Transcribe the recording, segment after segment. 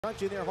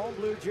In their home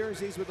blue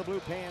jerseys with the blue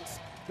pants,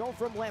 go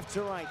from left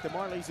to right. The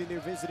Marlies in their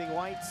visiting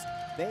whites,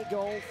 they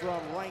go from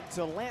right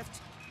to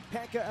left.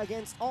 Pekka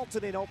against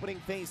alternate opening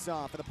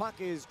face-off. The puck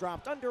is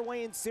dropped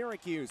underway in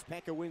Syracuse.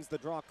 Pekka wins the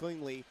draw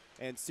cleanly,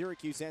 and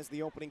Syracuse has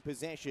the opening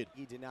possession.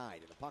 He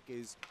denied, and the puck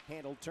is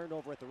handled, turned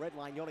over at the red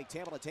line. Yoni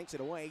Tamala takes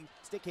it away.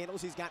 Stick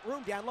handles, he's got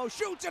room down low,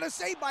 shoots, and a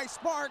save by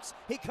Sparks.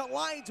 He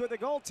collides with the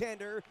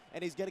goaltender,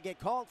 and he's going to get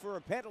called for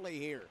a penalty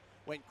here.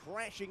 Went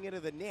crashing into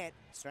the net,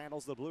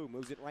 straddles the blue,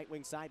 moves it right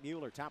wing side.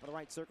 Mueller, top of the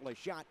right circle, a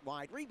shot,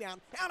 wide,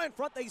 rebound, out in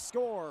front, they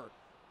score.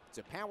 It's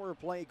a power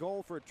play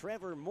goal for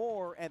Trevor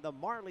Moore, and the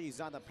Marlies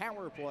on the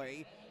power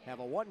play have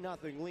a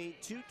 1-0 lead,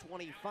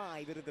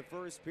 2:25 into the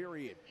first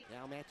period.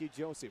 Now Matthew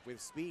Joseph with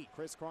speed,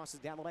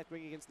 crisscrosses down the left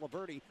wing against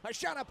Laverty. A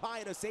shot up high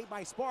and a save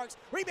by Sparks.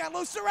 Rebound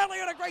loose,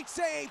 Cirelli on a great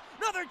save.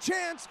 Another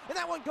chance, and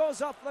that one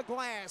goes off the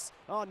glass.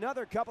 Oh,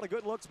 another couple of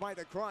good looks by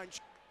the Crunch.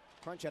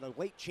 Crunch had a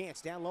late chance.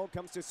 Down low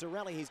comes to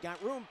Cirelli. He's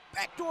got room.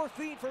 Backdoor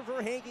feed for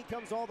Verhaeghe.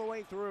 Comes all the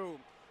way through.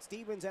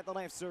 Stevens at the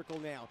left circle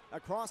now.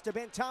 Across to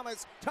Ben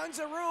Thomas. Tons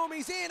of room.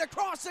 He's in.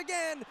 Across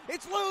again.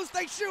 It's loose.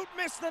 They shoot.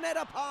 Miss the net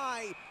up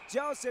high.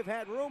 Joseph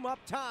had room up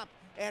top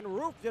and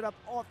roofed it up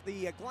off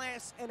the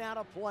glass and out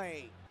of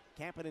play.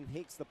 Kapanen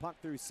takes the puck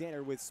through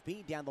center with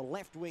speed down the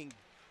left wing.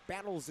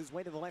 Battles his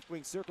way to the left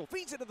wing circle.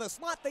 Feeds it to the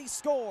slot. They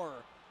score.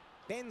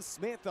 Ben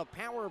Smith, a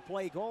power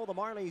play goal. The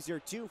Marlies are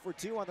 2 for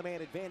 2 on the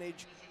man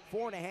advantage.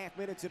 4.5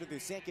 minutes into the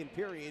second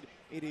period.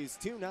 It is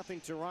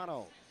 2-0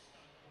 Toronto.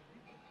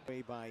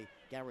 By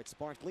Garrett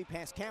Sparks, lead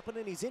past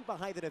Kapanen. He's in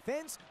behind the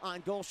defense. On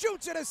goal,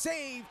 shoots at a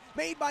save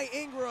made by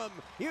Ingram.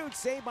 Huge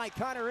save by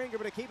Connor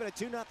Ingram to keep it a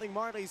 2-0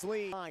 Marlies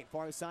lead.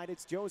 Far side,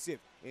 it's Joseph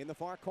in the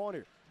far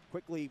corner.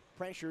 Quickly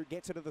pressured,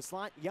 gets it to the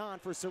slot. Jan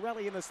for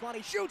Cirelli in the slot.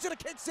 He shoots at a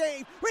kid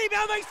save.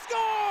 Rebound, they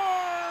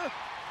score!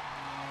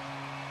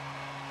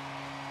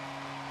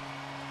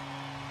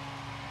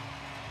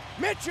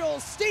 Mitchell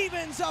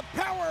Stevens, a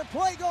power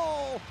play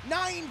goal.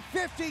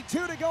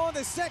 9:52 to go in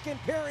the second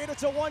period.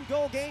 It's a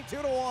one-goal game,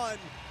 2-1.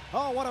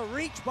 Oh, what a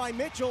reach by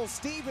Mitchell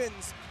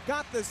Stevens.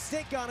 Got the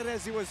stick on it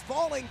as he was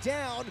falling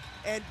down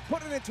and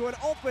put it into an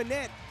open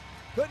net.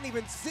 Couldn't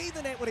even see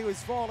the net when he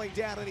was falling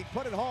down, and he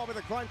put it home, and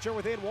the Cruncher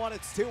within one.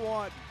 It's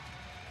 2-1.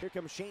 Here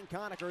comes Shane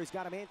Conacher. He's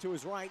got a man to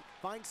his right.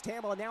 Finds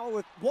Tamala now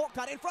with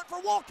Walcott in front for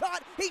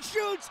Walcott. He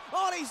shoots.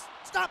 Oh, he's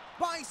stopped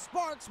by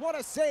Sparks. What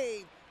a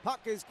save.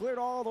 Puck is cleared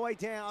all the way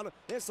down.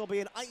 This will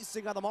be an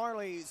icing on the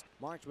Marlies.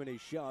 Marchman is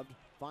shoved.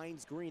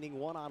 Finds Greening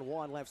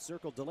one-on-one. Left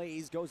circle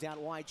delays. Goes out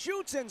wide.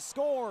 Shoots and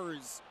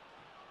scores.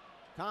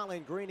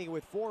 Colin Greening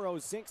with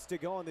 4:06 to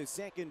go in the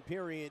second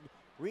period.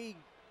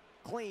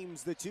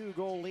 Reclaims the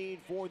 2-goal lead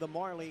for the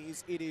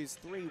Marlies. It is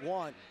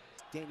 3-1.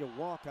 Daniel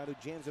Walcott, who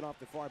jams it off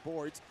the far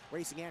boards.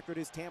 Racing after it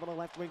is Tamala,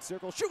 left wing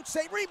circle. Shoots,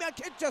 save, rebound,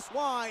 kick just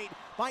wide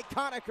by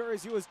Conacher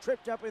as he was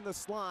tripped up in the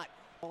slot.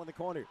 Ball in the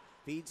corner.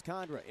 Feeds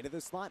Condra into the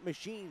slot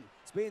machine.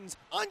 Spins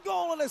on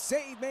goal and a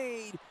save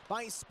made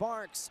by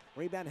Sparks.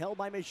 Rebound held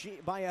by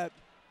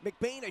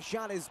McBain. A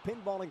shot is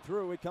pinballing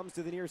through. It comes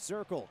to the near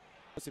circle.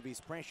 If he's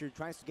pressured,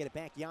 tries to get it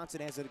back. Janssen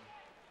has an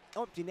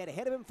empty net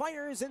ahead of him.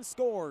 Fires and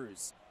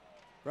scores.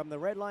 From the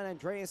red line,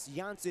 Andreas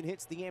Janssen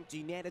hits the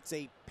empty net. It's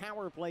a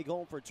power play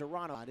goal for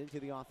Toronto. Into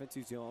the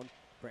offensive zone.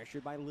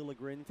 Pressured by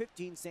Liljegren.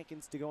 15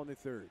 seconds to go in the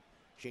third.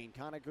 Shane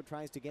Conacher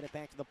tries to get it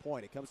back to the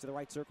point. It comes to the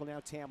right circle now.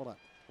 Tamala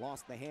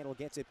lost the handle,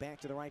 gets it back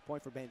to the right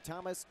point for Ben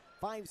Thomas.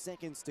 5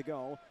 seconds to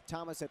go.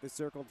 Thomas at the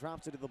circle,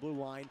 drops it to the blue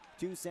line.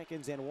 2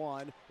 seconds and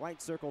 1.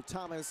 Right circle,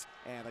 Thomas,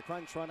 and the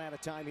Crunch run out of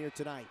time here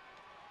tonight.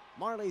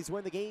 Marlies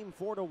win the game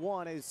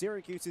 4-1 as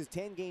Syracuse's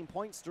 10-game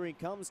point streak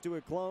comes to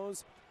a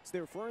close. It's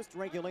their first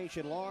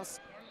regulation loss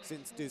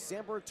since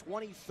December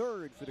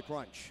 23rd for the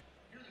Crunch.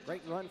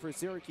 Great run for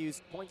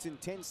Syracuse, points in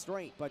 10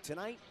 straight, but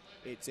tonight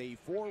it's a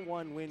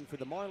 4-1 win for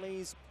the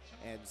Marlies,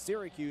 and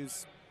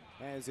Syracuse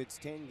has its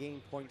 10-game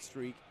point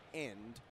streak end.